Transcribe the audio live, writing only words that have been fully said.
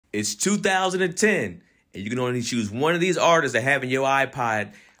It's 2010, and you can only choose one of these artists to have in your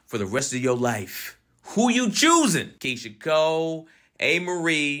iPod for the rest of your life. Who you choosing? Keysha Cole,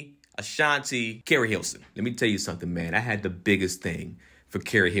 Amerie, Ashanti, Keri Hilson. Let me tell you something, man. I had the biggest thing for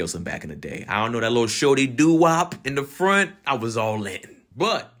Keri Hilson back in the day. I don't know, that little shorty doo-wop in the front, I was all in.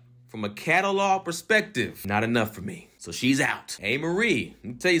 But from a catalog perspective, not enough for me. So she's out. Amerie, let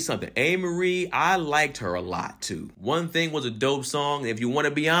me tell you something. Amerie, I liked her a lot too. One Thing was a dope song. If you want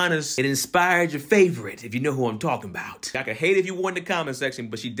to be honest, it inspired your favorite, if you know who I'm talking about. I could hate if you were in the comment section,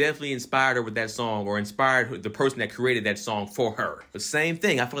 but she definitely inspired her with that song, or inspired the person that created that song for her. But same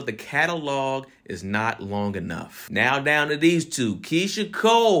thing, I feel like the catalog is not long enough. Now down to these two, Keysha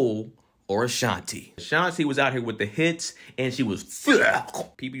Cole or Ashanti. Ashanti was out here with the hits, and she was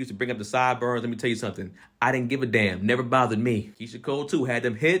people used to bring up the sideburns. Let me tell you something. I didn't give a damn. Never bothered me. Keysha Cole, too, had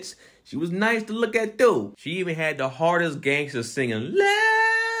them hits. She was nice to look at, too. She even had the hardest gangster singing, la,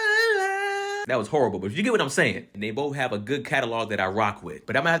 la. That was horrible, but you get what I'm saying. And they both have a good catalog that I rock with.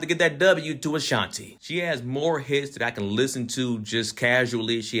 But I'm gonna have to get that W to Ashanti. She has more hits that I can listen to just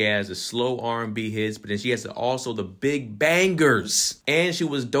casually. She has the slow R&B hits, but then she has also the big bangers. And she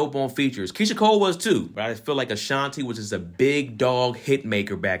was dope on features. Keysha Cole was too, but I just feel like Ashanti was just a big dog hit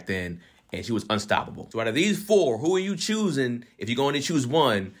maker back then, and she was unstoppable. So out of these four, who are you choosing if you're going to choose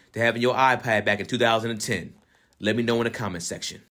one to have in your iPad back in 2010? Let me know in the comment section.